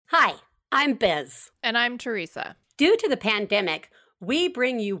Hi, I'm Biz. And I'm Teresa. Due to the pandemic, we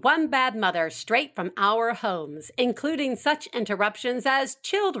bring you One Bad Mother straight from our homes, including such interruptions as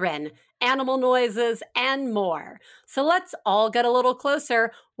children, animal noises, and more. So let's all get a little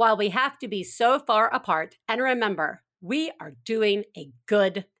closer while we have to be so far apart. And remember, we are doing a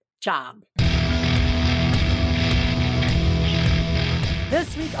good job.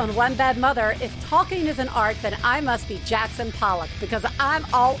 This week on One Bad Mother, if talking is an art, then I must be Jackson Pollock because I'm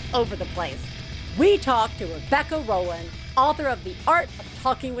all over the place. We talk to Rebecca Rolland, author of The Art of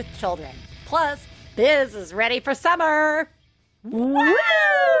Talking with Children. Plus, Biz is ready for summer. Woo!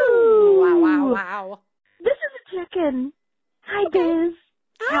 Wow, wow, wow. This is a chicken. Hi, Biz.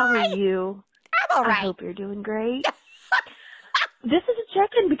 How are you? I'm all right. I hope you're doing great. This is a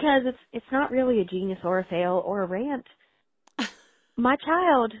check-in because it's not really a genius or a fail or a rant. My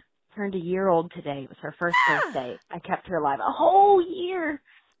child turned a year old today. It was her first birthday. I kept her alive a whole year.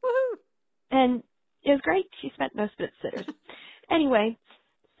 Woohoo. And it was great. She spent most of it at sitters. Anyway,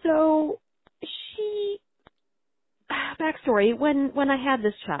 so backstory, when I had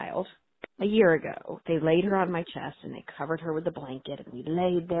this child a year ago, they laid her on my chest and they covered her with a blanket and we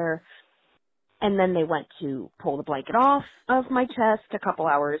laid there. And then they went to pull the blanket off of my chest a couple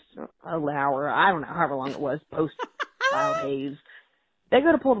hours, an hour, I don't know, however long it was, post-child haze. They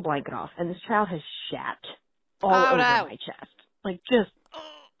go to pull the blanket off, and this child has shat all over my chest. Like, just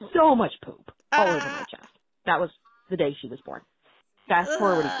so much poop all over my chest. That was the day she was born. Fast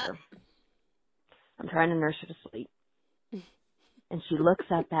forward a year. I'm trying to nurse her to sleep. And she looks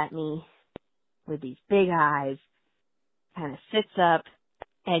up at me with these big eyes, kind of sits up,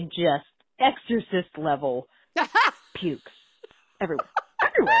 and just exorcist level pukes everywhere.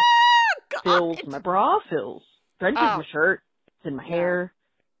 Everywhere. Fills my bra, drenches my shirt. It's in my hair,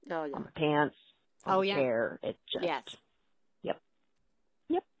 on my pants, on my hair. It just,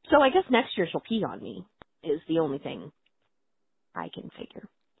 Yep. So I guess next year she'll pee on me is the only thing I can figure.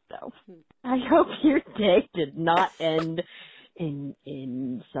 So I hope your day did not end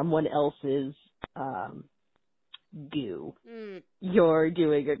in someone else's goo. You're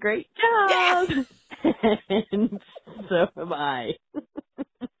doing a great job, and so am I.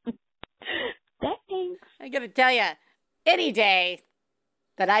 Thanks. I gotta tell you, any day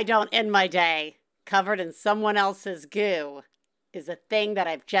that I don't end my day covered in someone else's goo is a thing that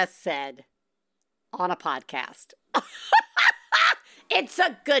I've just said on a podcast. It's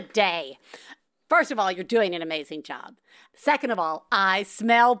a good day. First of all, you're doing an amazing job. Second of all, I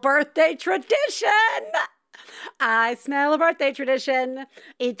smell birthday tradition. I smell a birthday tradition.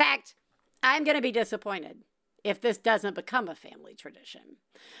 In fact, I'm going to be disappointed if this doesn't become a family tradition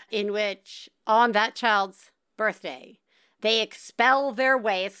in which on that child's birthday, they expel their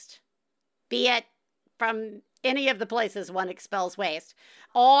waste, be it from any of the places one expels waste,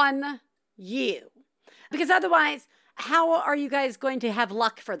 on you. Because otherwise, how are you guys going to have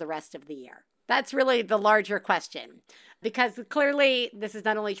luck for the rest of the year? That's really the larger question. Because clearly, this is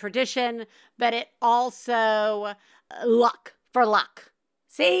not only tradition, but it also luck for luck.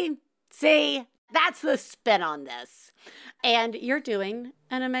 See? That's the spin on this. And you're doing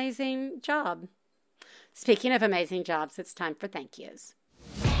an amazing job. Speaking of amazing jobs, it's time for thank yous.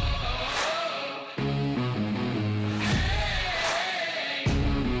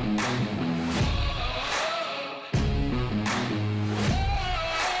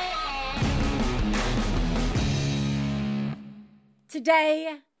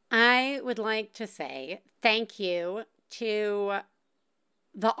 Today, I would like to say thank you to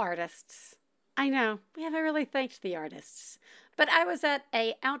the artists. I know, we haven't really thanked the artists, but I was at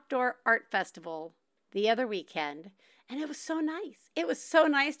an outdoor art festival the other weekend, and it was so nice. It was so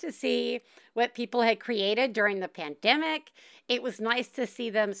nice to see what people had created during the pandemic. It was nice to see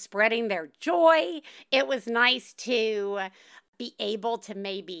them spreading their joy. It was nice to be able to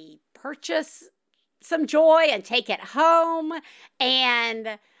maybe purchase some joy and take it home.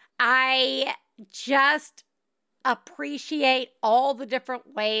 And I just appreciate all the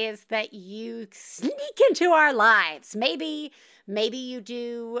different ways that you sneak into our lives. Maybe you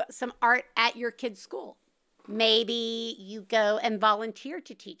do some art at your kid's school. Maybe you go and volunteer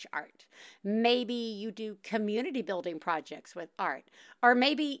to teach art. Maybe you do community building projects with art. Or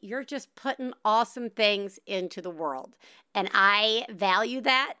maybe you're just putting awesome things into the world. And I value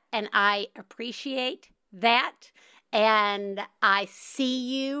that and I appreciate that. And I see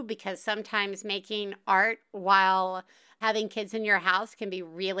you because sometimes making art while having kids in your house can be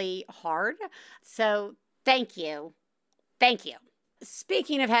really hard. So thank you. Thank you.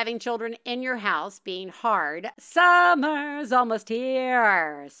 Speaking of having children in your house being hard, summer's almost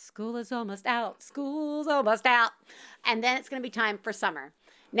here. School is almost out. School's almost out. And then it's going to be time for summer.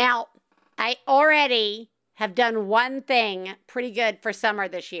 Now, I already have done one thing pretty good for summer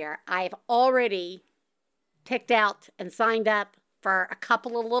this year. I've already picked out and signed up for a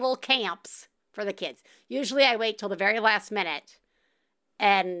couple of little camps for the kids. Usually I wait till the very last minute,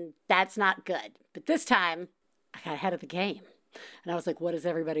 and that's not good. But this time, I got ahead of the game. And I was like, what does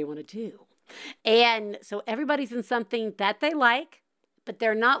everybody want to do? And so everybody's in something that they like, but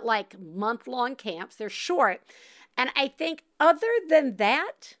they're not like month-long camps. They're short. And I think other than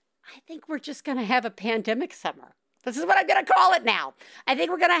that, I think we're just going to have a pandemic summer. This is what I'm going to call it now. I think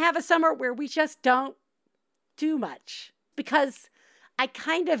we're going to have a summer where we just don't do much, because I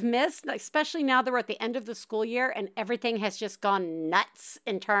kind of miss, especially now that we're at the end of the school year and everything has just gone nuts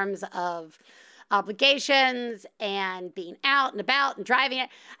in terms of obligations and being out and about and driving it.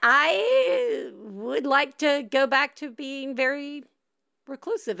 I would like to go back to being very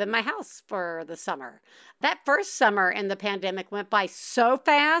reclusive in my house for the summer. That first summer in the pandemic went by so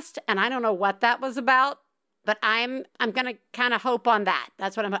fast, and I don't know what that was about, but I'm going to kind of hope on that.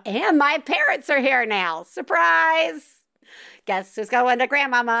 That's what and my parents are here now. Surprise! Guess who's going to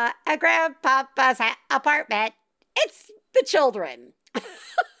Grandmama and Grandpapa's apartment? It's the children.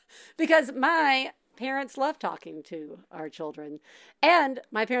 Because my parents love talking to our children, and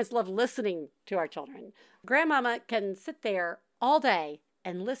my parents love listening to our children. Grandmama can sit there all day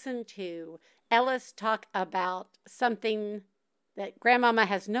and listen to Ellis talk about something that Grandmama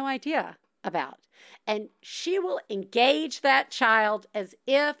has no idea about. And she will engage that child as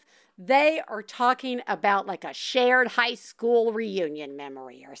if they are talking about like a shared high school reunion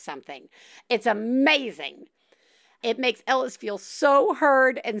memory or something. It's amazing. It makes Ellis feel so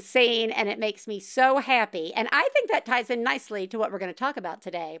heard and seen, and it makes me so happy. And I think that ties in nicely to what we're going to talk about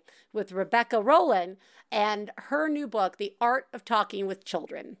today with Rebecca Rolland and her new book, The Art of Talking with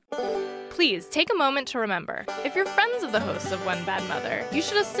Children. Please take a moment to remember, if you're friends of the hosts of One Bad Mother, you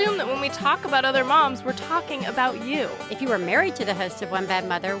should assume that when we talk about other moms, we're talking about you. If you are married to the host of One Bad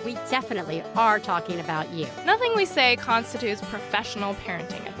Mother, we definitely are talking about you. Nothing we say constitutes professional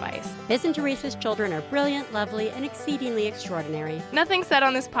parenting advice. Biz and Teresa's children are brilliant, lovely, and exceedingly extraordinary. Nothing said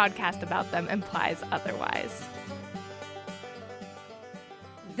on this podcast about them implies otherwise.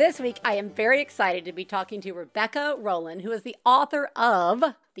 This week, I am very excited to be talking to Rebecca Rolland, who is the author of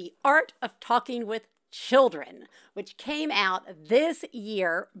The Art of Talking with Children, which came out this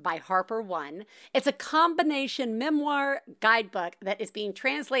year by Harper One. It's a combination memoir guidebook that is being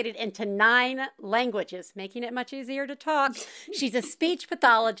translated into 9 languages, making it much easier to talk. She's a speech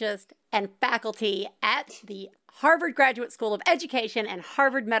pathologist and faculty at the Harvard Graduate School of Education and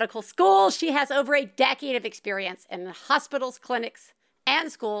Harvard Medical School. She has over a decade of experience in hospitals, clinics,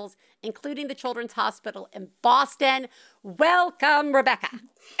 and schools, including the Children's Hospital in Boston. Welcome, Rebecca.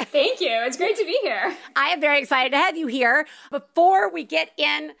 Thank you. It's great to be here. I am very excited to have you here. Before we get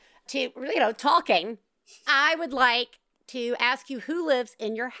into, talking, I would like to ask you who lives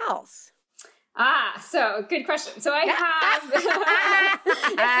in your house. So good question. So I have,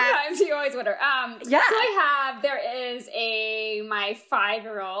 sometimes you always wonder. So there is my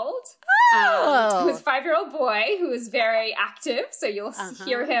 5-year-old, who's a 5-year-old boy who is very active. So you'll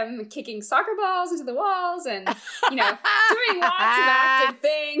hear him kicking soccer balls into the walls and, doing lots of active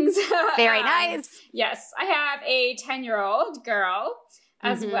things. Very nice. Yes. I have a 10-year-old girl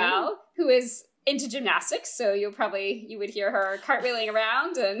as well, who is into gymnastics, so you would hear her cartwheeling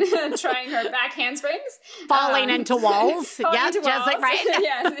around and trying her back handsprings. Falling into walls. Just like, right?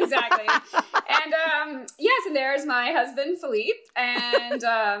 Yes, exactly. And and there's my husband, Philippe,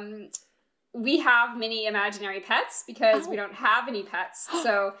 and we have many imaginary pets because we don't have any pets.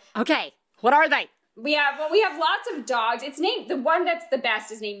 So okay, what are they? We have lots of dogs. The one that's the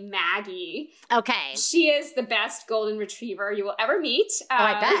best is named Maggie. Okay. She is the best golden retriever you will ever meet.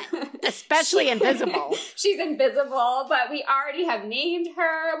 I bet. Especially invisible. She's invisible, but we already have named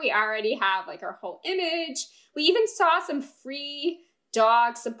her. We already have her whole image. We even saw some free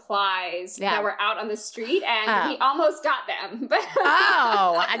dog supplies that were out on the street, and we almost got them. But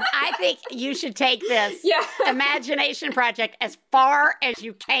I think you should take this imagination project as far as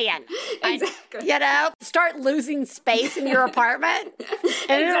you can. Exactly. Start losing space in your apartment.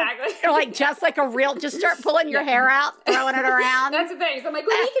 And exactly. You're just like a real, just start pulling your hair out, throwing it around. That's the thing. So I'm like,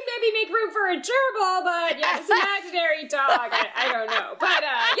 we can maybe make room for a gerbil, but this imaginary dog, I don't know. But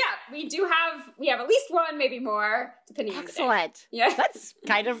we have at least one, maybe more, depending on the day. Excellent. Yeah. That's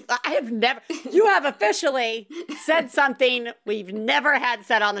kind of, you have officially said something we've never had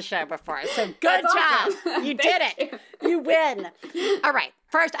said on the show before. So good job. Awesome. You did it. You win. All right.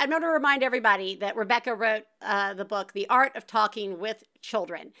 First, I'm going to remind everybody that Rebecca wrote the book, The Art of Talking with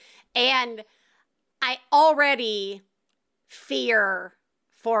Children. And I already fear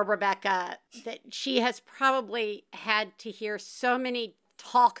for Rebecca that she has probably had to hear so many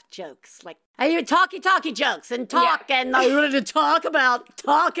talk jokes, like I hear talky jokes and talk and I wanted to talk about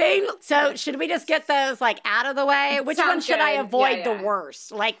talking. So should we just get those like out of the way? Which one should I avoid the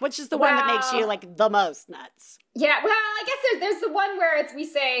worst? Like which is the one that makes you like the most nuts? Yeah, well, I guess there's the one where we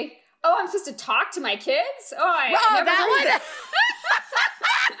say, "Oh, I'm supposed to talk to my kids." That one.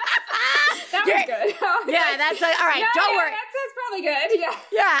 That was good. Yeah, that's all right. Don't worry. That's probably good. Yeah.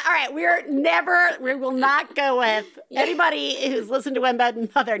 Yeah. All right. We will not go with anybody who's listened to One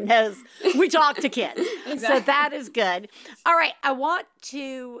Bad Mother knows we talk to kids. Exactly. So that is good. All right. I want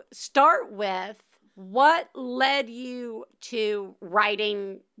to start with what led you to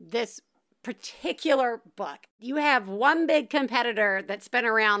writing this particular book. You have one big competitor that's been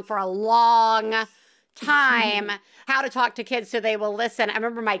around for a long time, How to Talk to Kids So They Will Listen. I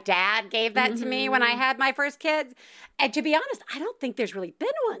remember my dad gave that to me when I had my first kids. And to be honest, I don't think there's really been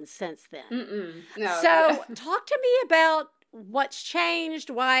one since then. No. So talk to me about what's changed,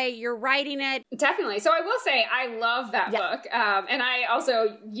 why you're writing it. Definitely. So I will say I love that book. And I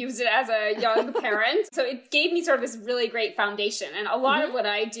also used it as a young parent. So it gave me sort of this really great foundation. And a lot of what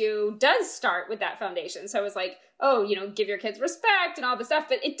I do does start with that foundation. So I was like, oh, give your kids respect and all this stuff.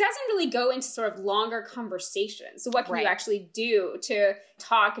 But it doesn't really go into sort of longer conversations. So what can you actually do to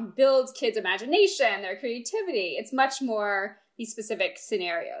talk and build kids' imagination, their creativity? It's much more these specific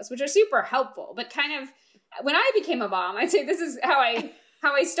scenarios, which are super helpful, but kind of when I became a mom, I'd say this is how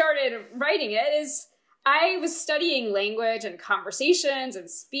I started writing it, is I was studying language and conversations and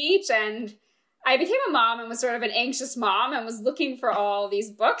speech, and I became a mom and was sort of an anxious mom and was looking for all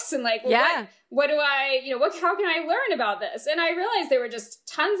these books and like, what do I, how can I learn about this? And I realized there were just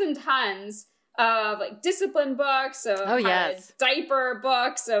tons and tons of like discipline books, of diaper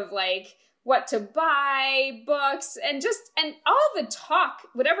books, of like what to buy books, and all the talk,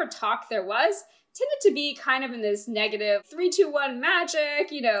 whatever talk there was, tended to be kind of in this negative 3, 2, 1 magic,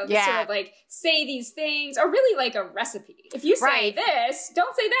 sort of like say these things, or really like a recipe. If you say this,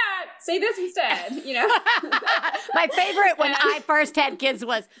 don't say that, say this instead, My favorite when I first had kids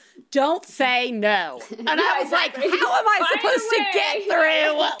was, don't say no. And I was like, how am I supposed to get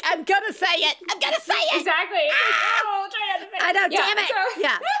through? I'm going to say it. Exactly. It's like, try not to say it. I know, damn it.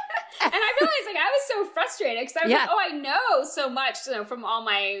 And I realized like I was so frustrated because I was like, I know so much from all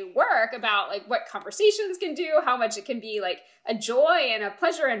my work about like what conversations can do, how much it can be like a joy and a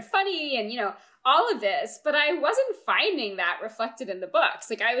pleasure and funny and, all of this. But I wasn't finding that reflected in the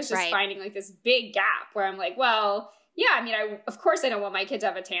books. Like I was just finding like this big gap where I'm like, well, yeah, I mean, of course I don't want my kid to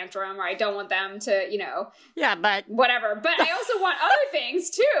have a tantrum, or I don't want them to, but whatever. But I also want other things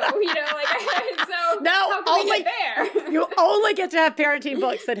too, so no, how can we get there? You only get to have parenting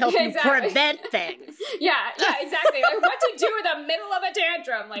books that help you prevent things. Yeah, exactly. Like what to do in the middle of a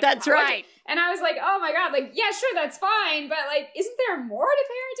tantrum. Like that's right. And I was like, oh my God, like, yeah, sure, that's fine. But like, isn't there more to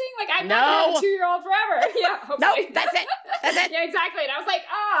parenting? Like, I'm not going to have a 2-year-old forever. Yeah, hopefully. No, that's it. Yeah, exactly. And I was like,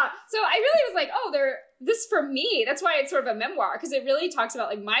 So I really was like, this for me, that's why it's sort of a memoir, because it really talks about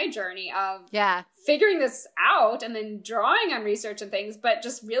like my journey of figuring this out and then drawing on research and things, but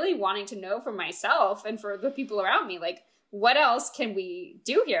just really wanting to know for myself and for the people around me, like, what else can we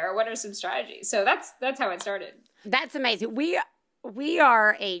do here? What are some strategies? So that's how it started. That's amazing. We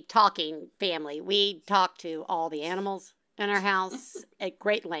are a talking family. We talk to all the animals in our house at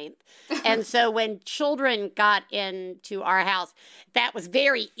great length. And so when children got into our house, that was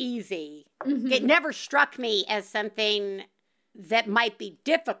very easy. It never struck me as something that might be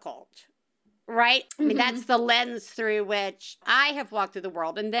difficult, right? I mean, that's the lens through which I have walked through the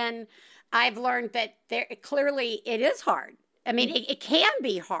world. And then I've learned that clearly it is hard. I mean, it can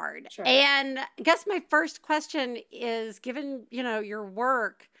be hard. Sure. And I guess my first question is, given, your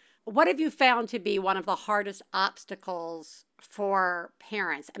work, what have you found to be one of the hardest obstacles for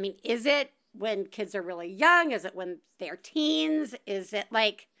parents? I mean, is it when kids are really young? Is it when they're teens? Is it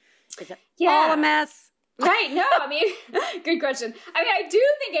all a mess? Right. No, I mean, good question. I mean, I do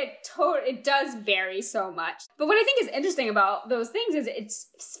think it does vary so much. But what I think is interesting about those things is it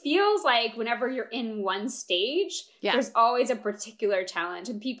feels like whenever you're in one stage, there's always a particular challenge,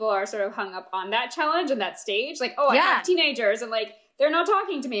 and people are sort of hung up on that challenge and that stage. Like, I have teenagers and like, they're not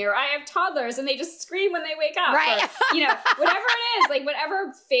talking to me, or I have toddlers and they just scream when they wake up. Right. Or, whatever it is, like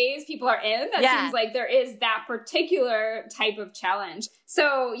whatever phase people are in, that seems like there is that particular type of challenge.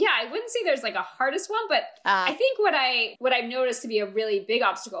 So yeah, I wouldn't say there's like a hardest one, but I think what I've noticed to be a really big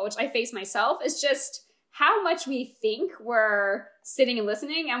obstacle, which I face myself, is just how much we think we're sitting and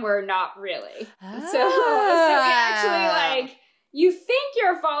listening and we're not really. So we actually like, you think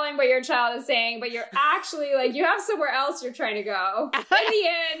you're following what your child is saying, but you're actually like, you have somewhere else you're trying to go. In the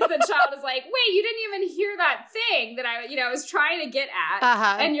end, the child is like, wait, you didn't even hear that thing that I was trying to get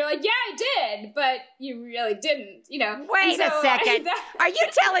at. And you're like, yeah, I did, but you really didn't, Wait a second. Are you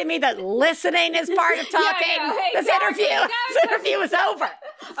telling me that listening is part of talking? Yeah, hey, This interview is over.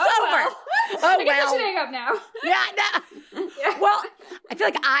 It's over. I guess I should hang up now. Yeah. Well, I feel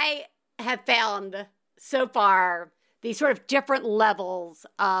like I have found so far these sort of different levels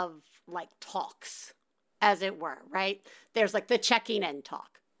of like talks, as it were, right? There's like the checking in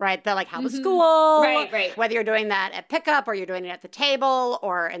talk, right? The like, how was school? Right. Whether you're doing that at pickup or you're doing it at the table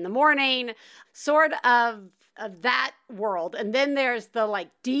or in the morning, sort of that world. And then there's the like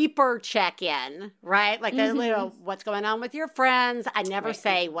deeper check-in, right? Like the what's going on with your friends. I never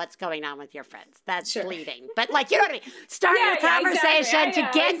say what's going on with your friends. That's fleeting. But like, you know what I mean? Starting a conversation to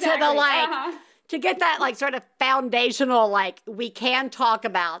get to the like, to get that like sort of foundational, like we can talk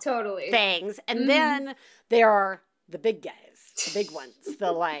about things. And then there are the big guys. The big ones,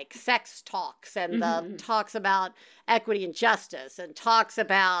 the like sex talks and the talks about equity and justice and talks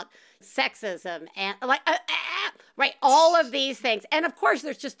about sexism and like, right, all of these things. And of course,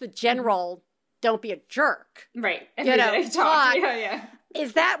 there's just the general, don't be a jerk. Right. Talk. Yeah.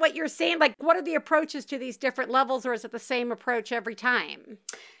 Is that what you're saying? Like, what are the approaches to these different levels, or is it the same approach every time?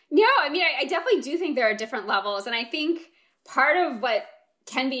 No, I mean, I definitely do think there are different levels. And I think part of what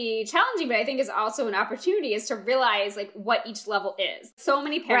can be challenging, but I think is also an opportunity, is to realize like what each level is. So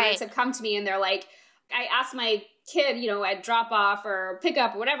many parents have come to me and they're like, I asked my kid, at drop off or pick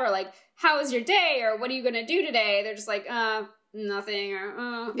up or whatever, like, how was your day? Or what are you going to do today? They're just like, nothing, or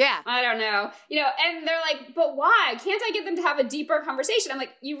I don't know, and they're like, but why can't I get them to have a deeper conversation? I'm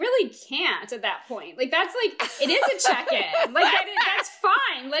like, you really can't at that point. Like, that's like, it is a check-in. Like, that's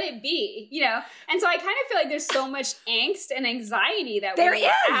fine, let it be, and so I kind of feel like there's so much angst and anxiety that we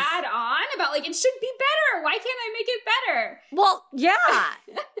add on about like, it should be better, why can't I make it better? Well,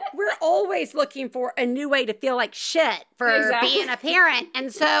 we're always looking for a new way to feel like shit for being a parent,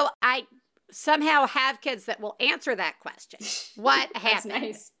 and so I somehow have kids that will answer that question. What happened? That's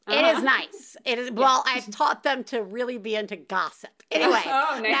nice. It is nice. It is. Well, I've taught them to really be into gossip. Anyway.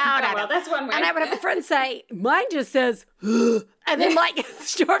 No. Well, that's one way. And I would have a friend say, mine just says, and then like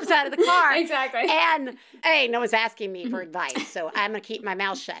storms out of the car. Exactly. And hey, no one's asking me for advice, so I'm going to keep my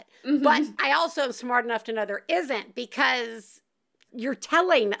mouth shut. But I also am smart enough to know there isn't, because you're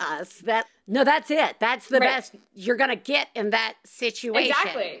telling us that, no, that's it. That's the best you're going to get in that situation.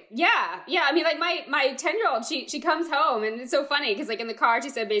 Exactly. Yeah. I mean, like my 10-year-old, she comes home and it's so funny because like in the car, she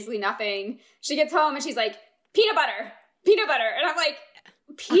said basically nothing. She gets home and she's like, peanut butter. And I'm like,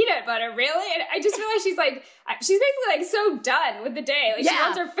 peanut butter, really? And I just realized she's basically like so done with the day. Like she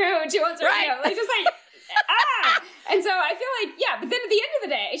wants her food. She wants her, like just like, And so I feel like, but then at the end of the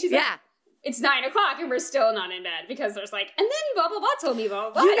day, she's like, it's 9 o'clock and we're still not in bed because there's like, and then blah, blah, blah told me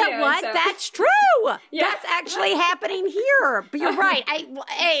blah, blah, blah. You know what? So. That's true. That's actually happening here. But you're right.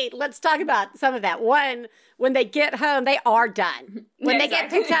 Hey, let's talk about some of that. One, when they get home, they are done. When they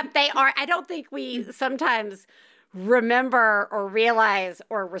get picked up, they are. I don't think we sometimes remember or realize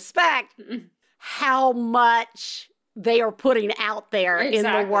or respect how much they are putting out there in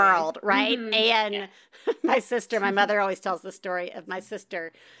the world, right? And my mother always tells the story of my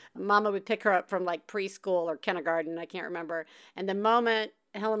sister. Mama would pick her up from like preschool or kindergarten, I can't remember. And the moment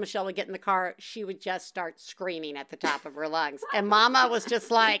Helen Michelle would get in the car, she would just start screaming at the top of her lungs. And Mama was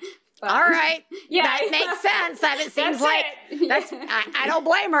just like, all right, that makes sense. That it seems like I don't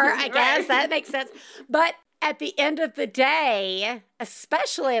blame her, I guess. That makes sense. But at the end of the day,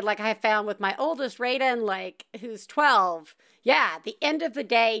 especially like I found with my oldest, Raiden, like who's 12, the end of the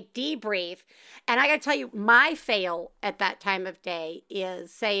day debrief. And I got to tell you, my fail at that time of day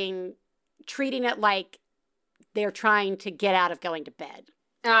is treating it like they're trying to get out of going to bed.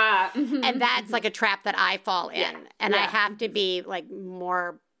 And that's like a trap that I fall in. And I have to be like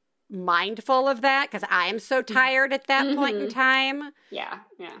more mindful of that because I am so tired at that point in time.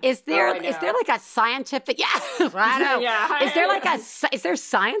 Is there like a scientific? I know. Is there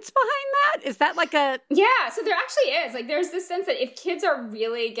science behind that? Is that like a? So there actually is. Like there's this sense that if kids are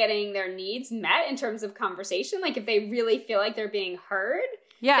really getting their needs met in terms of conversation, like if they really feel like they're being heard,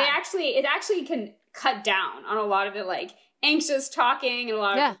 it actually can cut down on a lot of the like anxious talking and a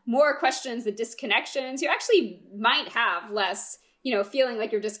lot of more questions, the disconnections. You actually might have less feeling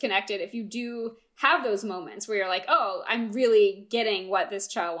like you're disconnected if you do have those moments where you're like, oh, I'm really getting what this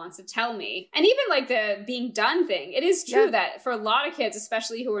child wants to tell me. And even like the being done thing, it is true that for a lot of kids,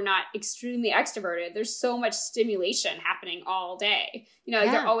 especially who are not extremely extroverted, there's so much stimulation happening all day. Like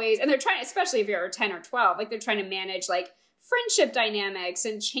they're always, and they're trying, especially if you're 10 or 12, like they're trying to manage like friendship dynamics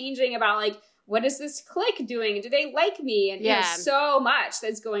and changing about like, what is this clique doing? Do they like me? And so much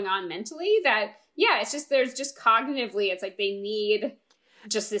that's going on mentally that, it's just, there's just cognitively, it's like they need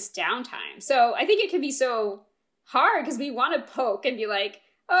just this downtime. So I think it can be so hard because we want to poke and be like,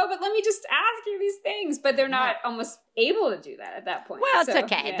 oh, but let me just ask you these things. But they're not almost able to do that at that point. Well, it's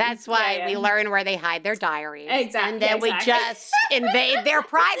okay. That's why we learn where they hide their diaries. Exactly. And then we just invade their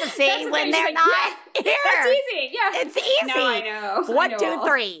privacy when they're not here. That's easy. Yeah. It's easy. No, I know. 1, 2,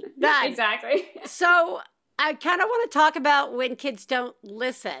 3. Done. Exactly. So I kind of want to talk about when kids don't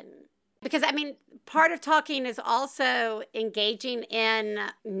listen. Because, I mean, part of talking is also engaging in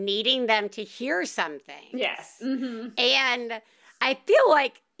needing them to hear something. Yes. Mm-hmm. And I feel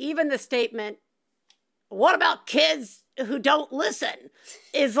like even the statement, what about kids who don't listen,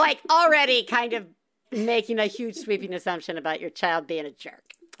 is like already kind of making a huge sweeping assumption about your child being a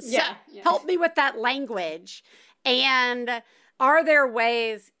jerk. So help me with that language. And are there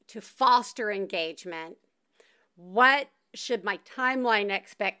ways to foster engagement? What should my timeline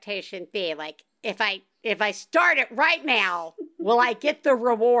expectation be? Like, if I start it right now, will I get the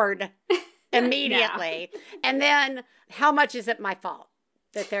reward immediately? And then how much is it my fault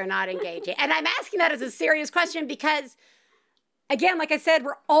that they're not engaging? And I'm asking that as a serious question because, again, like I said,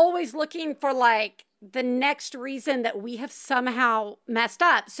 we're always looking for like the next reason that we have somehow messed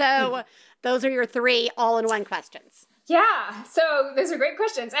up. So those are your 3 all-in-one questions. Yeah, so those are great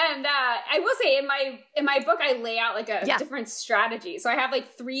questions. And I will say in my book, I lay out like a different strategy. So I have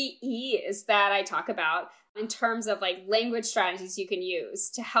like 3 E's that I talk about in terms of like language strategies you can use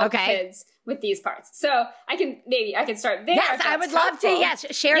to help kids with these parts. So I can start there. Yes, I would love to. Yes,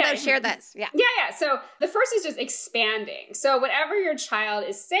 share those. Yeah. Yeah. So the first is just expanding. So whatever your child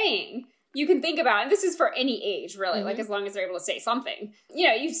is saying, you can think about, and this is for any age, really, like as long as they're able to say something,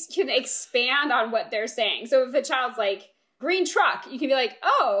 you can expand on what they're saying. So if the child's like, green truck, you can be like,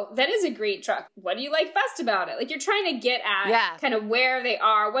 oh, that is a green truck. What do you like best about it? Like you're trying to get at kind of where they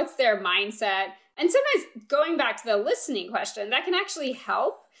are, what's their mindset. And sometimes going back to the listening question, that can actually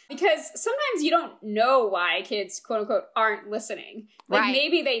help because sometimes you don't know why kids, quote unquote, aren't listening. Like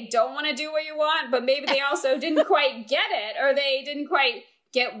maybe they don't want to do what you want, but maybe they also didn't quite get it or they didn't quite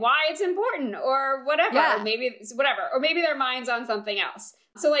get why it's important or whatever. Or maybe it's whatever. Or maybe their mind's on something else.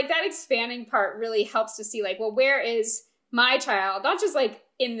 So like that expanding part really helps to see like, well, where is my child? Not just like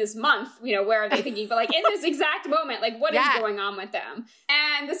in this month, where are they thinking, but like in this exact moment, like what is going on with them?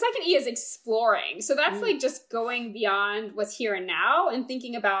 And the second E is exploring. So that's like just going beyond what's here and now and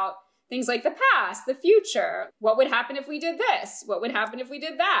thinking about things like the past, the future. What would happen if we did this? What would happen if we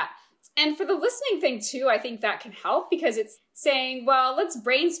did that? And for the listening thing too, I think that can help because it's saying, well, let's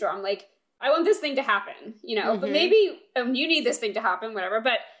brainstorm. Like, I want this thing to happen, but maybe you need this thing to happen, whatever,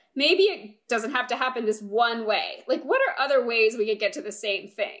 but maybe it doesn't have to happen this one way. Like, what are other ways we could get to the same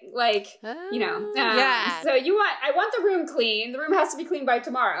thing? Like, So I want the room clean. The room has to be clean by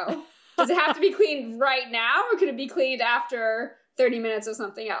tomorrow. Does it have to be cleaned right now or could it be cleaned after 30 minutes or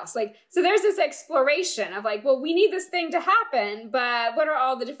something else? Like, so there's this exploration of like, well, we need this thing to happen, but what are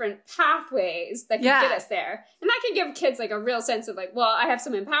all the different pathways that can get us there? And that can give kids like a real sense of like, well, I have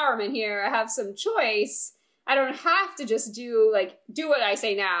some empowerment here. I have some choice. I don't have to just do what I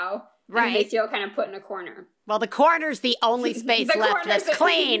say now. Right. And they feel kind of put in a corner. Well, the corner's the only space left that's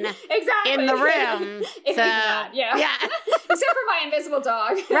clean in the room. So, yeah. Except for my invisible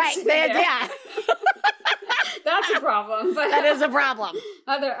dog. Right. Yeah. That's a problem. But that is a problem.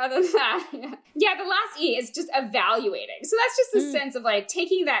 Other than that, yeah, the last E is just evaluating. So that's just the sense of like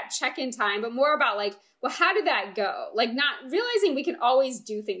taking that check-in time, but more about like, well, how did that go? Like not realizing we can always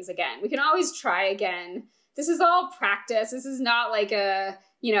do things again. We can always try again. This is all practice. This is not like a,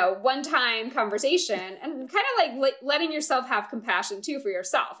 one-time conversation, and kind of like letting yourself have compassion too for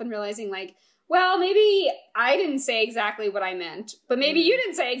yourself and realizing like, well, maybe I didn't say exactly what I meant, but maybe you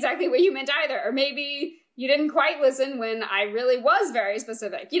didn't say exactly what you meant either. Or maybe you didn't quite listen when I really was very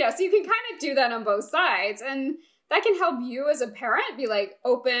specific, so you can kind of do that on both sides. And that can help you as a parent be like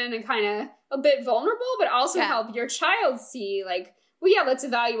open and kind of a bit vulnerable, but also help your child see like, well, yeah, let's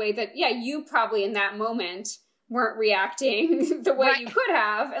evaluate that. Yeah, you probably in that moment weren't reacting the way you could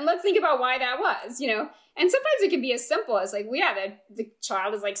have. And let's think about why that was, And sometimes it can be as simple as like, well, yeah, the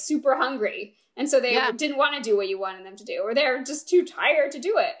child is like super hungry. And so they didn't want to do what you wanted them to do, or they're just too tired to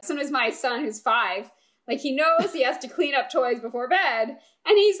do it. Sometimes my son, who's 5, like he knows he has to clean up toys before bed.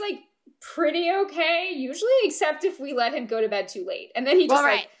 And he's like pretty okay, usually, except if we let him go to bed too late. And then he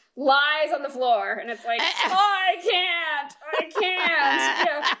just lies on the floor, and it's like, I can't.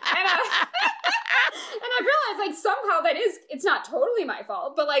 And I realized like somehow it's it's not totally my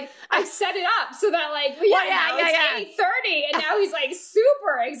fault, but like I've set it up so that like, it's 8:30 and now he's like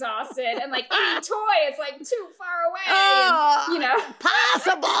super exhausted and like any toy is like too far away. And, you know,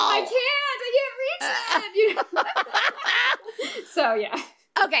 possible. I can't reach it. You know? So yeah.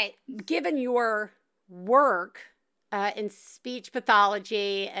 Okay, given your work in speech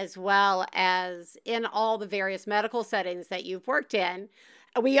pathology as well as in all the various medical settings that you've worked in,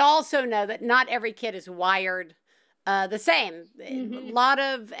 we also know that not every kid is wired the same. A lot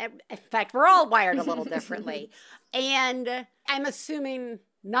of, in fact, we're all wired a little differently. And I'm assuming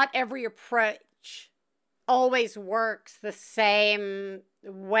not every approach always works the same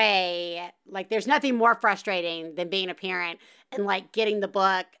way. Like there's nothing more frustrating than being a parent and like getting a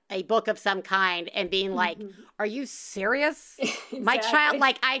book of some kind and being like, are you serious? Exactly. My child,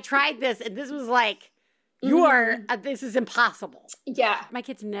 like I tried this and this was like, this is impossible. Yeah. My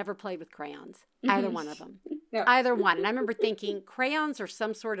kids never played with crayons, either one of them. No. Either one. And I remember thinking crayons are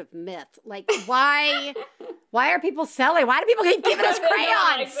some sort of myth. Like why are people selling? Why do people keep giving us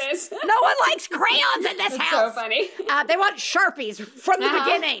crayons? No one likes crayons in this house. So funny. They want Sharpies from the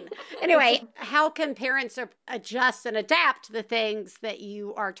beginning. Anyway, how can parents adjust and adapt to the things that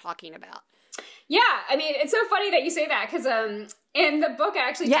you are talking about? Yeah, I mean, it's so funny that you say that because in the book I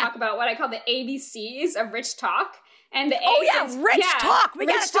actually talk about what I call the ABCs of rich talk. And the rich talk. We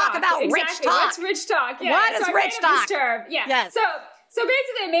got to talk about rich talk. What's rich talk? Yeah. What is rich talk? This term. Yeah. Yes. So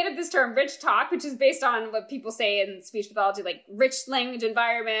basically, I made up this term, rich talk, which is based on what people say in speech pathology, like rich language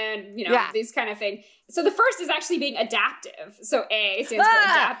environment, you know, these kind of things. So the first is actually being adaptive. So A stands for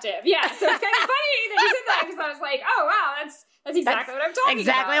adaptive. Yeah. So it's kind of funny that you said that because I was like, oh, wow, that's exactly what I'm talking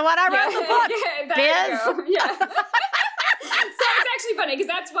exactly about. what I wrote in the book. Yeah. So it's actually funny because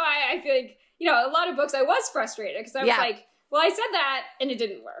that's why I feel like, you know, a lot of books I was frustrated because I was like, well, I said that and it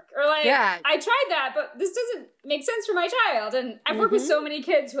didn't work. Or like, I tried that, but this doesn't make sense for my child. And I've worked with so many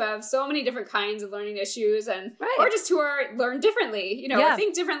kids who have so many different kinds of learning issues and or just who are learn differently, you know, or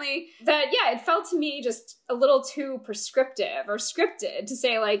think differently that, it felt to me just a little too prescriptive or scripted to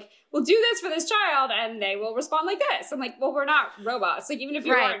say like, we'll do this for this child and they will respond like this. I'm like, well, we're not robots. Like, even if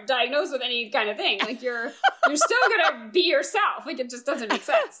you aren't diagnosed with any kind of thing, like you're still going to be yourself. Like, it just doesn't make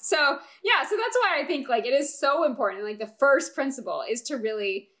sense. So that's why I think like it is so important. Like the first principle is to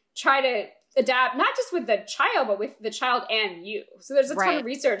really try to adapt, not just with the child, but with the child and you. So there's a ton of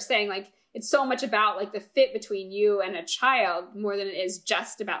research saying like, it's so much about like the fit between you and a child more than it is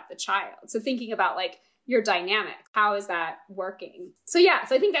just about the child. So thinking about like, your dynamic. How is that working? So I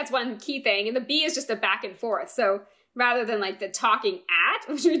think that's one key thing. And the B is just a back and forth. So rather than like the talking at,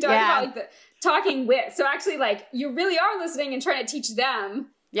 which we talked about, like the talking with. So actually like you really are listening and trying to teach them.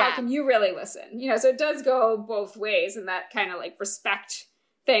 How can you really listen? You know, so it does go both ways in that kind of like respect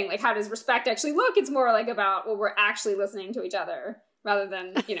thing. Like how does respect actually look? It's more like about, well, we're actually listening to each other rather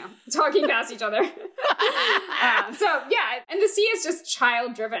than, you know, talking past each other. And the C is just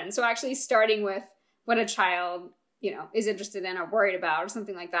child driven. So actually starting with what a child, you know, is interested in or worried about or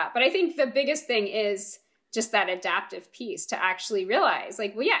something like that. But I think the biggest thing is just that adaptive piece to actually realize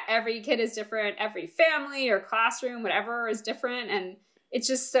like, well, every kid is different. Every family or classroom, whatever is different. And it's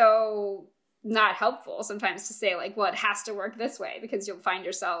just so not helpful sometimes to say like, well, it has to work this way because you'll find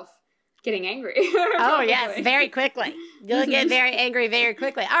yourself getting angry. Oh, yes, very quickly. You'll get very angry very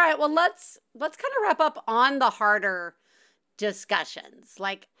quickly. All right, well, let's kind of wrap up on the harder discussions,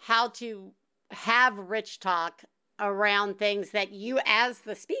 like how to have rich talk around things that you as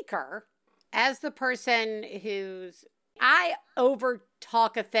the speaker, as the person I over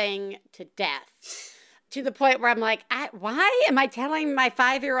talk a thing to death to the point where I'm like, why am I telling my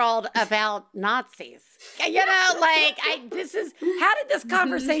 5-year-old about Nazis? You know, like how did this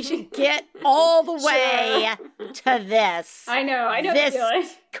conversation get all the way to this? I know this the feeling.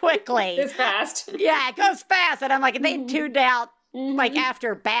 Quickly. This fast. Yeah, it goes fast. And I'm like, they tuned out like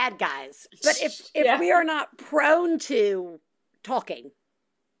after bad guys. But if we are not prone to talking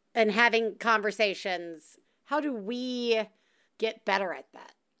and having conversations, how do we get better at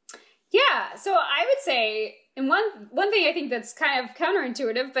that? Yeah, so I would say, and one thing I think that's kind of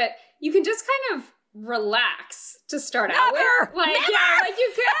counterintuitive, but you can just kind of relax to start out with. Like, like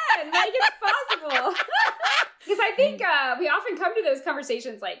you can, like it's possible. Because I think we often come to those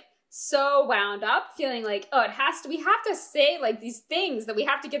conversations like so wound up, feeling like, oh, we have to say like these things that we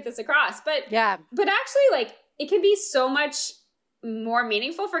have to get this across. But actually, like it can be so much more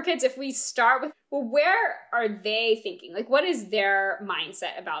meaningful for kids if we start with, well, where are they thinking? Like, what is their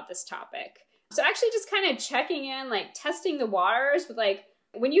mindset about this topic? So actually just kind of checking in, like testing the waters with like,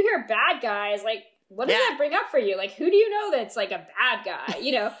 when you hear bad guys, like what does that bring up for you? Like, who do you know that's like a bad guy,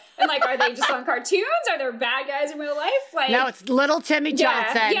 you know? And like, are they just on cartoons? Are there bad guys in real life? Like, no, it's little Timmy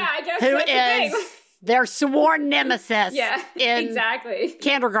Johnson. Yeah, I guess who that's is their sworn nemesis in exactly.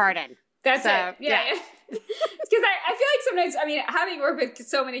 kindergarten. That's it. Yeah. Because I feel like sometimes, I mean, having worked with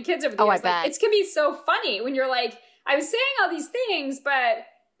so many kids over the years, like, it can be so funny when you're like, I was saying all these things, but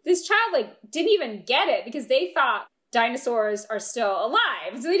this child like didn't even get it because they thought dinosaurs are still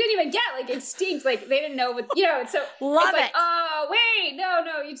alive. So they didn't even get like extinct. Like they didn't know what, you know, so Love it's like, it. oh, wait, no.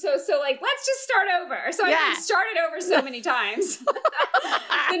 So like, let's just start over. So I started over so many times. So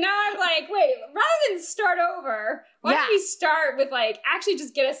now I'm like, wait, rather than start over, why don't we start with like, actually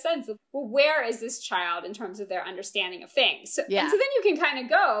just get a sense of, well, where is this child in terms of their understanding of things? So, and so then you can kind of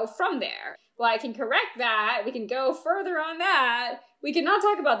go from there. Well, I can correct that. We can go further on that. We can not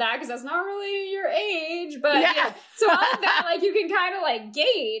talk about that because that's not really your age, but so all of that, like you can kind of like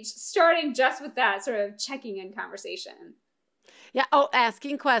gauge starting just with that sort of checking in conversation. Yeah. Oh,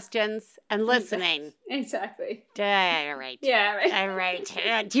 asking questions and listening. Exactly. All right. Yeah. Right. All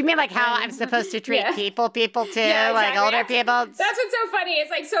right. Do you mean like how I'm supposed to treat people too? Yeah, exactly. Like older people? That's what's so funny.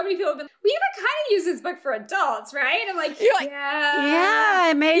 It's like so many people have been, we even kind of use this book for adults, right? I'm like,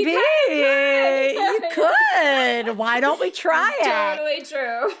 yeah, maybe. You could. Why don't we try it? Totally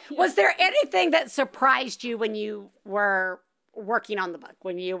true. Was there anything that surprised you when you were working on the book,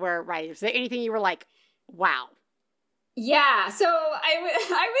 when you were writing? Was there anything you were like, wow? Yeah, so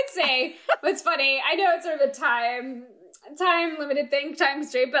I would say what's funny, I know it's sort of a time limited thing, time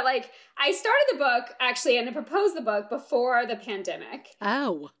constraint, but like I started the book actually and I proposed the book before the pandemic.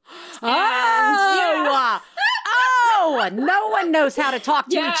 Oh, no one knows how to talk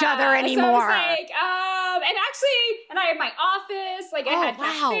to each other anymore. So I was like, and I had my office, like I had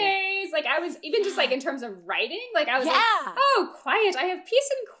cafes, like I was even just like in terms of writing, like I was like, oh, quiet, I have peace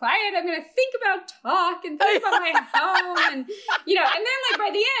and quiet, I'm gonna think about talk and think about my home, and you know, and then like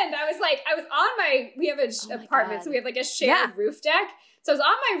by the end, I was on we have an apartment, so we have like a shared roof deck, so I was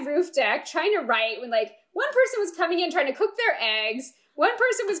on my roof deck trying to write when like one person was coming in trying to cook their eggs. One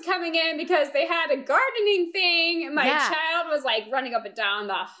person was coming in because they had a gardening thing. And my child was like running up and down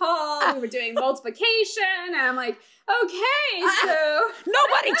the hall. We were doing multiplication. And I'm like, okay, so.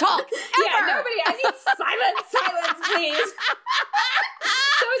 Nobody talk. Ever. Yeah, nobody. I need silence, please.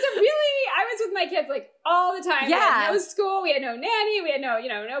 So I was with my kids like all the time. We had no school. We had no nanny. We had no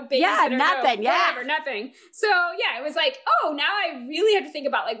babysitter. Yeah, nothing. Whatever, nothing. So it was like, oh, now I really have to think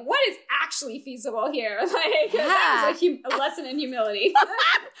about like what is actually feasible here. Like that was a lesson in humility.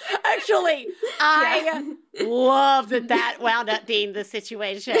 Actually, I love that wound up being the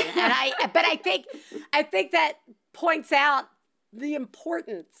situation, and I think that points out the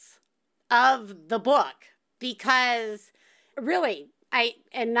importance of the book because really.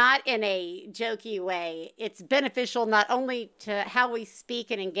 And not in a jokey way, it's beneficial not only to how we speak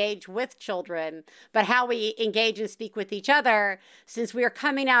and engage with children, but how we engage and speak with each other, since we are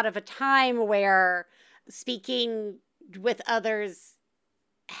coming out of a time where speaking with others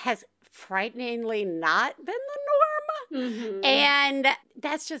has frighteningly not been the norm. Mm-hmm. And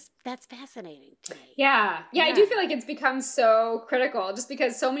that's fascinating to me. Yeah, I do feel like it's become so critical just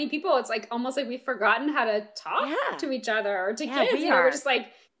because so many people, it's like almost like we've forgotten how to talk to each other or to kids. We're just like,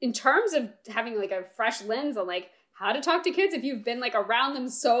 in terms of having like a fresh lens on like how to talk to kids if you've been like around them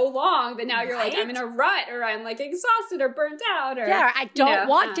so long that now you're like, I'm in a rut or I'm like exhausted or burnt out or I don't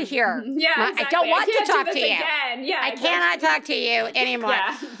want to hear. Exactly. I don't want to talk to you. Again. Yeah, I cannot talk to you anymore.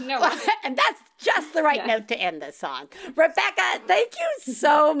 And that's just the right note to end this on. Rebecca, thank you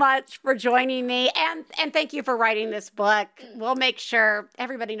so much for joining me and thank you for writing this book. We'll make sure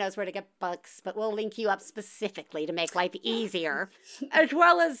everybody knows where to get books, but we'll link you up specifically to make life easier, as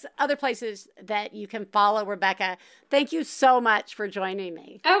well as other places that you can follow Rebecca. Thank you so much for joining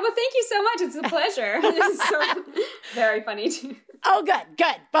me. Oh, well, thank you so much. It's a pleasure. It's so very funny too. Oh,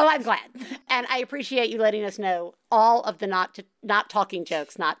 good. Well, I'm glad. And I appreciate you letting us know all of the not talking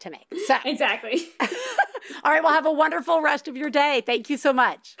jokes not to make. So. Exactly. All right, well, have a wonderful rest of your day. Thank you so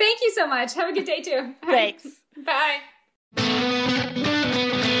much. Thank you so much. Have a good day too. Thanks. Bye.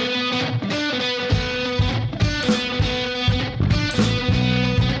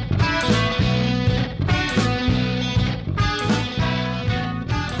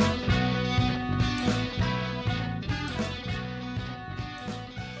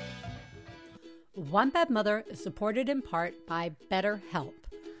 One Bad Mother is supported in part by BetterHelp.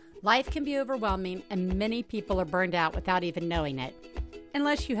 Life can be overwhelming and many people are burned out without even knowing it.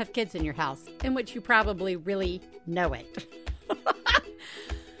 Unless you have kids in your house, in which you probably really know it.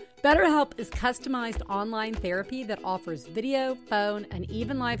 BetterHelp is customized online therapy that offers video, phone, and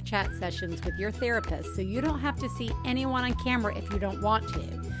even live chat sessions with your therapist, so you don't have to see anyone on camera if you don't want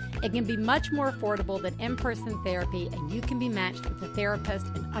to. It can be much more affordable than in-person therapy, and you can be matched with a therapist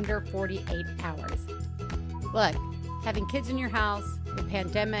in under 48 hours. Look, having kids in your house, the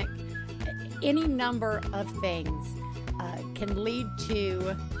pandemic, any number of things can lead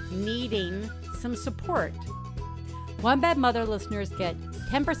to needing some support. One Bad Mother listeners get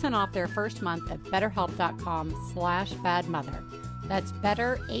 10% off their first month at betterhelp.com/badmother. That's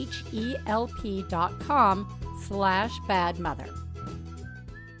betterhelp.com/badmother.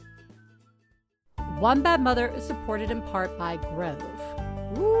 One Bad Mother is supported in part by Grove.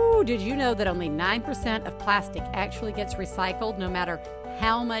 Ooh, did you know that only 9% of plastic actually gets recycled no matter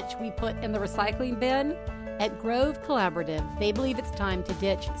how much we put in the recycling bin? At Grove Collaborative, they believe it's time to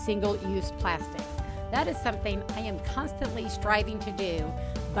ditch single-use plastics. That is something I am constantly striving to do,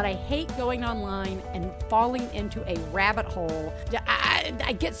 but I hate going online and falling into a rabbit hole.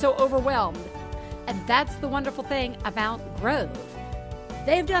 I get so overwhelmed. And that's the wonderful thing about Grove.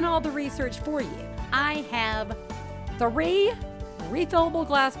 They've done all the research for you. I have 3 refillable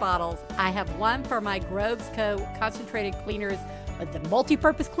glass bottles. I have one for my Groves Co. concentrated cleaners with the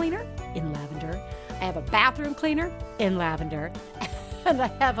multi-purpose cleaner in lavender. I have a bathroom cleaner in lavender. And I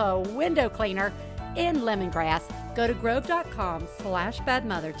have a window cleaner in lemongrass. Go to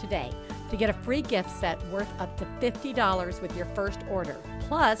grove.com/badmother today to get a free gift set worth up to $50 with your first order.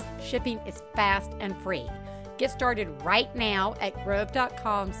 Plus, shipping is fast and free. Get started right now at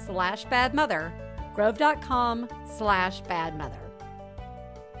grove.com/badmother. grove.com/badmother.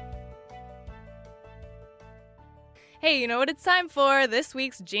 Hey, you know what it's time for? This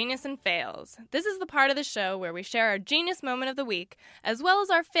week's Genius and Fails. This is the part of the show where we share our genius moment of the week, as well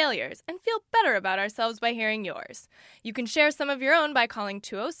as our failures, and feel better about ourselves by hearing yours. You can share some of your own by calling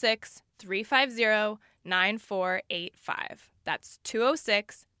 206-350-9485. That's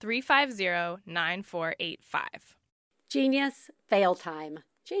 206-350-9485. Genius fail time.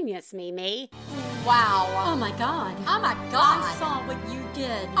 Genius, Mimi. Wow. Oh my God. Oh my God. I saw what you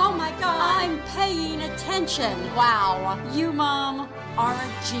did. Oh my God. I'm paying attention. Wow. You, Mom, are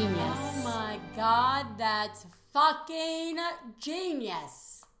a genius. Oh my God, that's fucking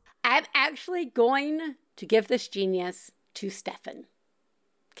genius. I'm actually going to give this genius to Stefan.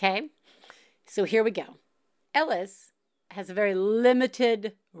 Okay? So here we go. Ellis has a very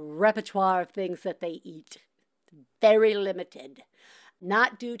limited repertoire of things that they eat. Very limited.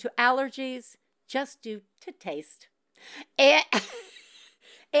 Not due to allergies, just due to taste.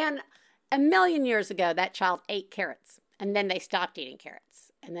 And a million years ago, that child ate carrots, and then they stopped eating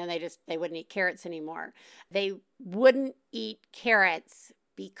carrots. And then they wouldn't eat carrots anymore. They wouldn't eat carrots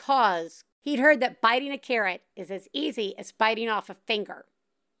because he'd heard that biting a carrot is as easy as biting off a finger.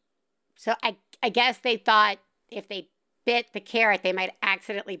 So I guess they thought if they bit the carrot, they might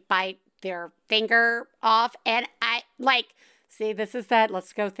accidentally bite their finger off. And see, this is that.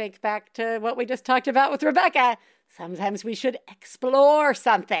 Let's go think back to what we just talked about with Rebecca. Sometimes we should explore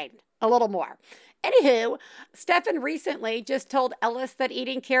something a little more. Anywho, Stefan recently just told Ellis that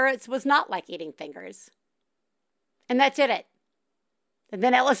eating carrots was not like eating fingers. And that did it. And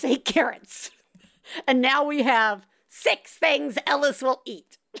then Ellis ate carrots. And now we have 6 things Ellis will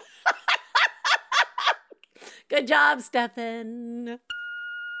eat. Good job, Stefan.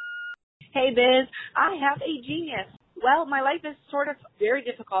 Hey, Biz, I have a genius. Well, my life is sort of very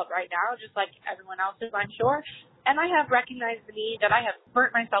difficult right now, just like everyone else's, I'm sure. And I have recognized the need that I have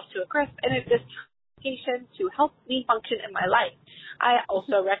burnt myself to a crisp, and it's this application to help me function in my life. I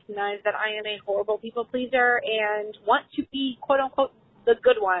also recognize that I am a horrible people pleaser and want to be, quote unquote, the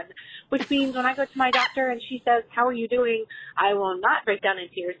good one, which means when I go to my doctor and she says, "How are you doing?" I will not break down in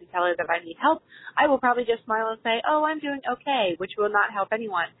tears and tell her that I need help. I will probably just smile and say, "Oh, I'm doing okay," which will not help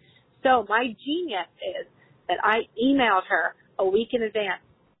anyone. So my genius is that I emailed her a week in advance,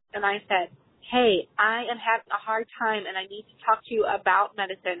 and I said, "Hey, I am having a hard time, and I need to talk to you about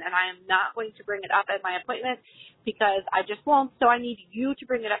medicine, and I am not going to bring it up at my appointment because I just won't, so I need you to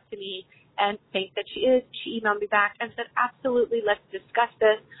bring it up to me." And thanks that she is. She emailed me back and said, "Absolutely, let's discuss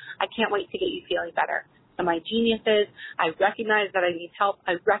this. I can't wait to get you feeling better." So my genius is I recognize that I need help.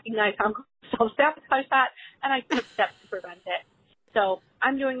 I recognize how I'm going to self-sabotage that, and I took steps to prevent it. So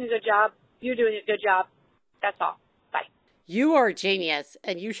I'm doing a good job. You're doing a good job. That's all. Bye. You are a genius,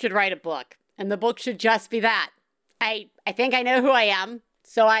 and you should write a book. And the book should just be that. I think I know who I am,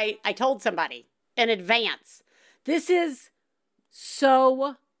 so I told somebody in advance. This is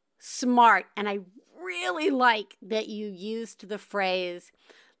so smart, and I really like that you used the phrase,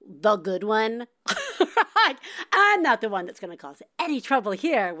 "the good one." Like, I'm not the one that's going to cause any trouble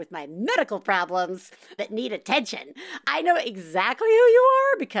here with my medical problems that need attention. I know exactly who you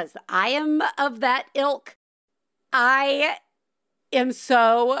are because I am of that ilk. I am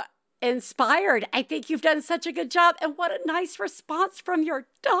so inspired. I think you've done such a good job. And what a nice response from your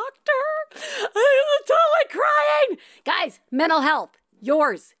doctor. I'm totally crying. Guys, mental health,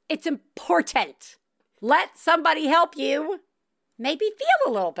 yours. It's important. Let somebody help you maybe feel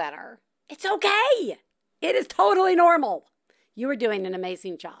a little better. It's okay. It is totally normal. You are doing an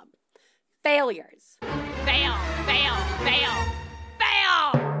amazing job. Failures. Fail, fail, fail,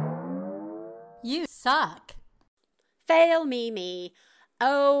 fail! You suck. Fail me.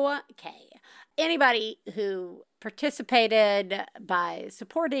 Okay. Anybody who participated by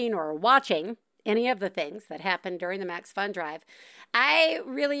supporting or watching any of the things that happened during the Max Fun Drive, I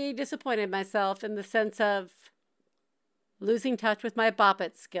really disappointed myself in the sense of losing touch with my bop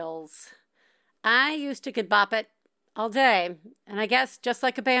it skills. I used to could bop it all day, and I guess just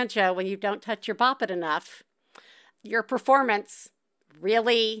like a banjo, when you don't touch your bop it enough, your performance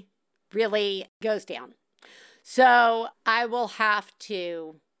really, really goes down. So I will have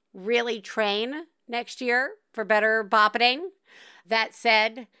to really train next year for better boppeting. That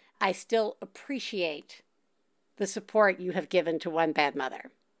said, I still appreciate the support you have given to One Bad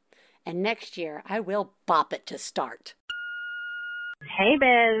Mother. And next year, I will bop it to start. Hey,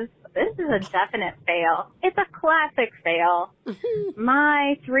 Biz. This is a definite fail. It's a classic fail.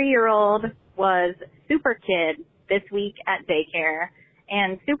 My 3-year-old was super kid this week at daycare.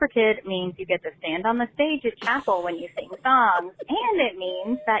 And super kid means you get to stand on the stage at chapel when you sing songs. And it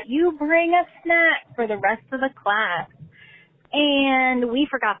means that you bring a snack for the rest of the class. And we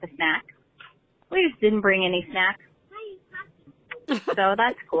forgot the snack. We just didn't bring any snack. So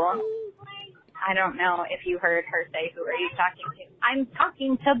that's cool. I don't know if you heard her say, who are you talking to? I'm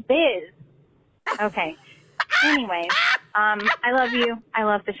talking to Biz. Okay. Anyways, I love you. I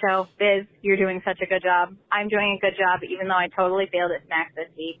love the show. Biz, you're doing such a good job. I'm doing a good job, even though I totally failed at snacks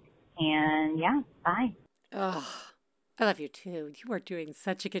this week. And yeah, bye. Oh, I love you too. You are doing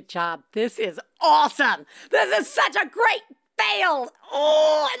such a good job. This is awesome. This is such a great fail.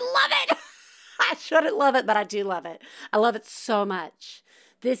 Oh, I love it. I shouldn't love it, but I do love it. I love it so much.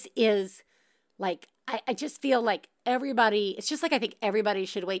 This is like, I just feel like everybody, it's just like I think everybody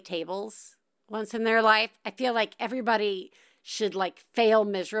should wait tables once in their life. I feel like everybody should like fail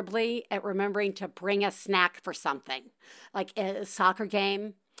miserably at remembering to bring a snack for something. Like a soccer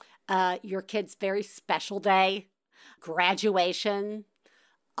game, your kid's very special day, graduation,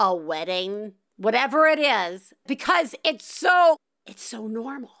 a wedding, whatever it is, because it's so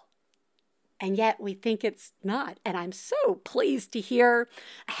normal. And yet we think it's not. And I'm so pleased to hear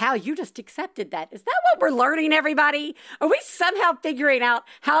how you just accepted that. Is that what we're learning, everybody? Are we somehow figuring out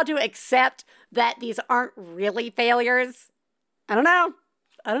how to accept that these aren't really failures? I don't know.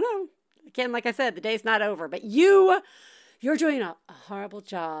 Again, like I said, the day's not over. But you're doing a horrible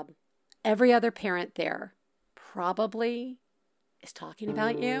job. Every other parent there probably is talking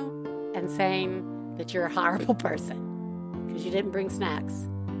about you and saying that you're a horrible person because you didn't bring snacks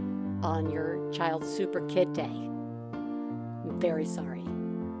on your child's super kid day. I'm very sorry.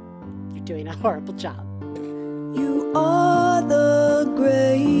 You're doing a horrible job. You are the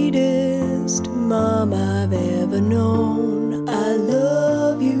greatest mom I've ever known. I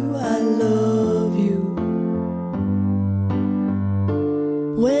love you, I love you.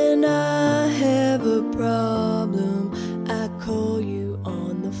 When I have a problem, I call you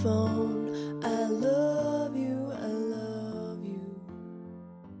on the phone. I love you, I love you.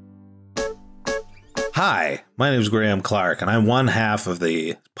 Hi, my name is Graham Clark, and I'm one half of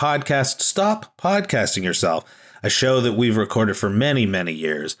the podcast Stop Podcasting Yourself, a show that we've recorded for many, many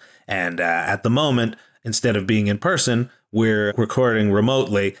years. And at the moment, instead of being in person, we're recording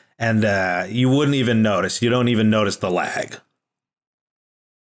remotely, and you wouldn't even notice. You don't even notice the lag.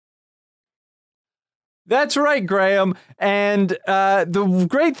 That's right, Graham. And the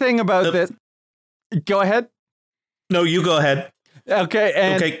great thing about this... Go ahead. No, you go ahead.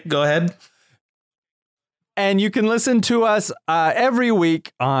 Okay, go ahead. And you can listen to us every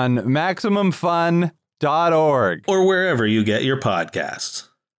week on MaximumFun.org. Or wherever you get your podcasts.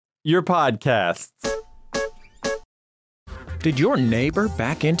 Did your neighbor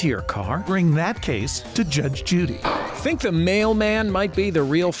back into your car? Bring that case to Judge Judy. Think the mailman might be the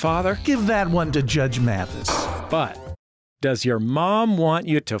real father? Give that one to Judge Mathis. But does your mom want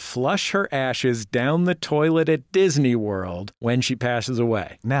you to flush her ashes down the toilet at Disney World when she passes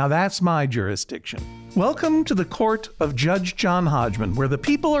away? Now that's my jurisdiction. Welcome to the court of Judge John Hodgman, where the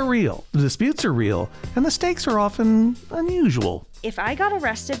people are real, the disputes are real, and the stakes are often unusual. If I got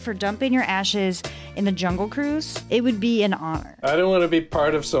arrested for dumping your ashes in the Jungle Cruise, it would be an honor. I don't want to be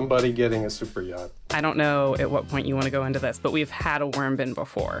part of somebody getting a super yacht. I don't know at what point you want to go into this, but we've had a worm bin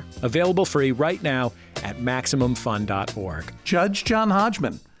before. Available free right now at MaximumFun.org. Judge John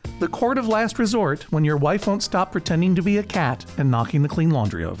Hodgman, the court of last resort when your wife won't stop pretending to be a cat and knocking the clean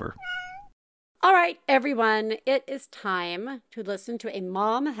laundry over. All right, everyone, it is time to listen to a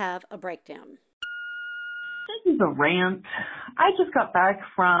mom have a breakdown. This is a rant. I just got back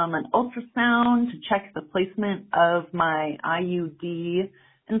from an ultrasound to check the placement of my IUD,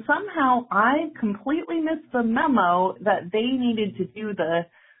 and somehow I completely missed the memo that they needed to do the,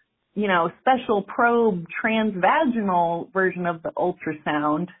 special probe transvaginal version of the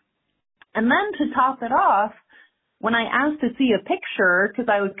ultrasound. And then to top it off, when I asked to see a picture, because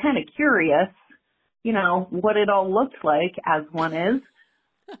I was kind of curious, what it all looked like, as one is,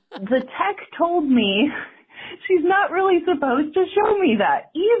 the tech told me she's not really supposed to show me that,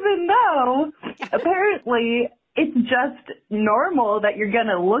 even though apparently it's just normal that you're going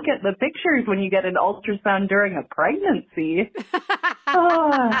to look at the pictures when you get an ultrasound during a pregnancy.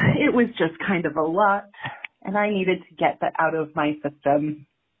 It was just kind of a lot, and I needed to get that out of my system.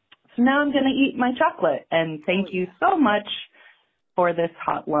 So now I'm going to eat my chocolate, and thank you so much for this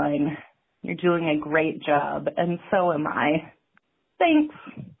hotline. You're doing a great job, and so am I. Thanks.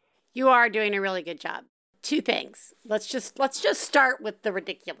 You are doing a really good job. Two things. Let's just start with the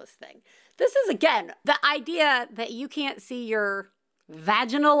ridiculous thing. This is, again, the idea that you can't see your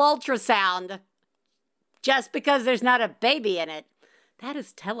vaginal ultrasound just because there's not a baby in it. That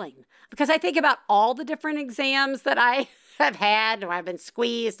is telling. Because I think about all the different exams that I have had, where I've been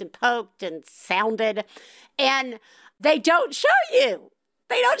squeezed and poked and sounded, and they don't show you.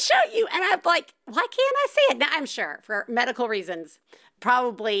 They don't show you. And I'm like, why can't I see it? Now, I'm sure for medical reasons,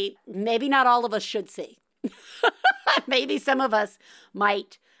 probably, maybe not all of us should see. Maybe some of us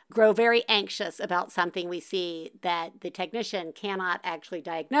might grow very anxious about something we see that the technician cannot actually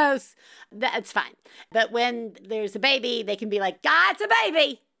diagnose. That's fine. But when there's a baby, they can be like, it's a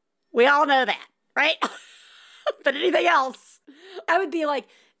baby. We all know that, right? But anything else, I would be like,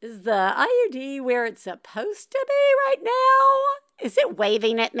 is the IUD where it's supposed to be right now? Is it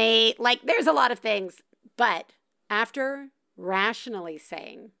waving at me? Like, there's a lot of things. But after rationally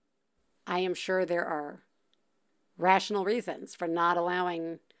saying, I am sure there are rational reasons for not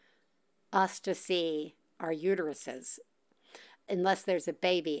allowing us to see our uteruses unless there's a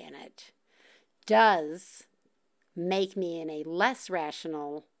baby in it, does make me in a less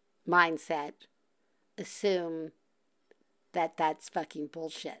rational mindset assume that that's fucking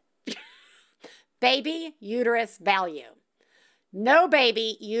bullshit. Baby, uterus, value. No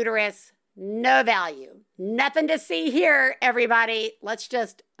baby, uterus, no value. Nothing to see here, everybody. Let's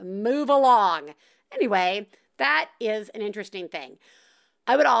just move along. Anyway, that is an interesting thing.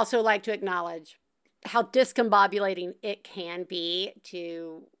 I would also like to acknowledge how discombobulating it can be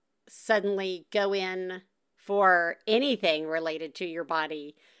to suddenly go in for anything related to your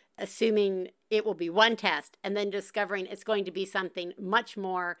body, assuming it will be one test and then discovering it's going to be something much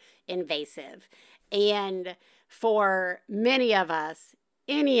more invasive. And for many of us,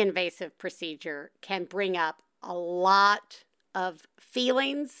 any invasive procedure can bring up a lot of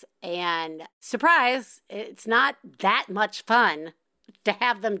feelings, and surprise, it's not that much fun to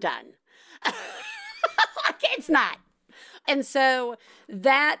have them done. It's not. And so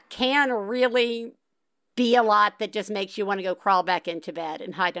that can really be a lot that just makes you want to go crawl back into bed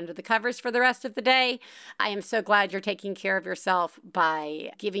and hide under the covers for the rest of the day. I am so glad you're taking care of yourself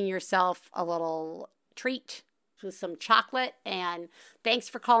by giving yourself a little treat with some chocolate. And thanks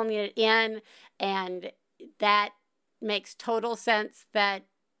for calling it in. And that makes total sense that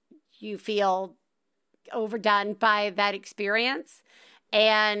you feel overdone by that experience.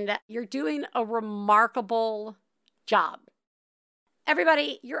 And you're doing a remarkable job.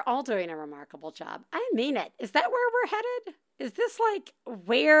 Everybody, you're all doing a remarkable job. I mean it. Is that where we're headed? Is this like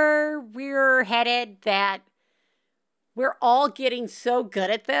where we're headed, that we're all getting so good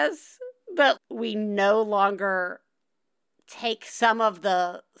at this that we no longer take some of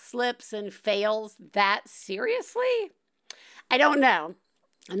the slips and fails that seriously? I don't know.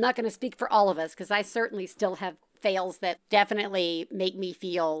 I'm not going to speak for all of us because I certainly still have fails that definitely make me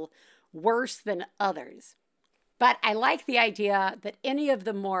feel worse than others. But I like the idea that any of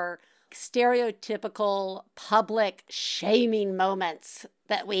the more stereotypical public shaming moments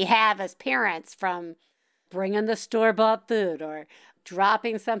that we have as parents, from bringing the store-bought food or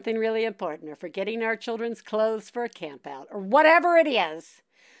dropping something really important or forgetting our children's clothes for a camp out or whatever it is,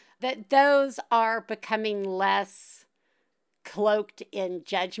 that those are becoming less cloaked in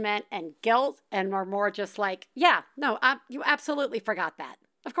judgment and guilt and are more just like, yeah, no, you absolutely forgot that.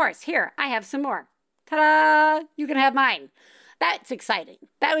 Of course, here, I have some more. Ta-da! You can have mine. That's exciting.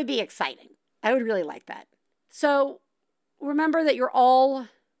 That would be exciting. I would really like that. So remember that you're all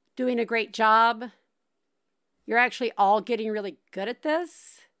doing a great job. You're actually all getting really good at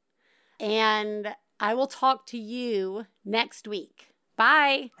this. And I will talk to you next week.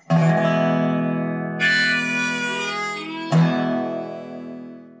 Bye.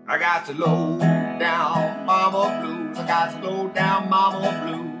 I got the low down mama blues. I got the low down mama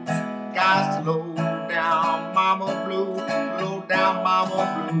blues. Got the low down mama blues. Low down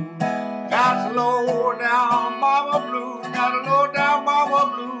mama blues. Got the low down mama blues. Got the low down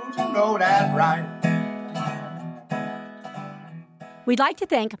mama blues. You know that's right. We'd like to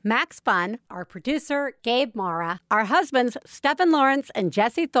thank Max Fun, our producer, Gabe Mara, our husbands, Stephen Lawrence and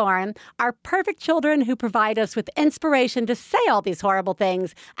Jesse Thorne, our perfect children who provide us with inspiration to say all these horrible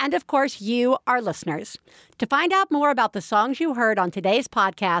things, and of course, you, our listeners. To find out more about the songs you heard on today's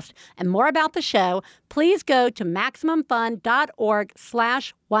podcast and more about the show, please go to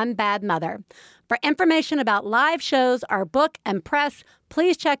MaximumFun.org/OneBadMother. For information about live shows, our book, and press,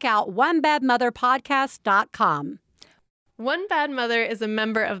 please check out OneBadMotherPodcast.com. One Bad Mother is a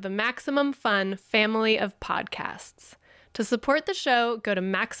member of the Maximum Fun family of podcasts. To support the show, go to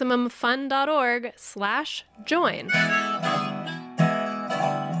MaximumFun.org/join.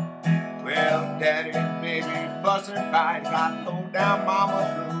 Well, Daddy and baby fussing fight, got low down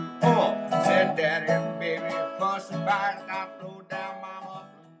mama blue. Oh, said Daddy and baby fussing fight, got low down mama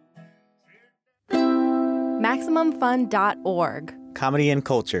blue. MaximumFun.org. Comedy and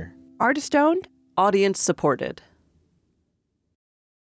culture. Artist owned. Audience supported.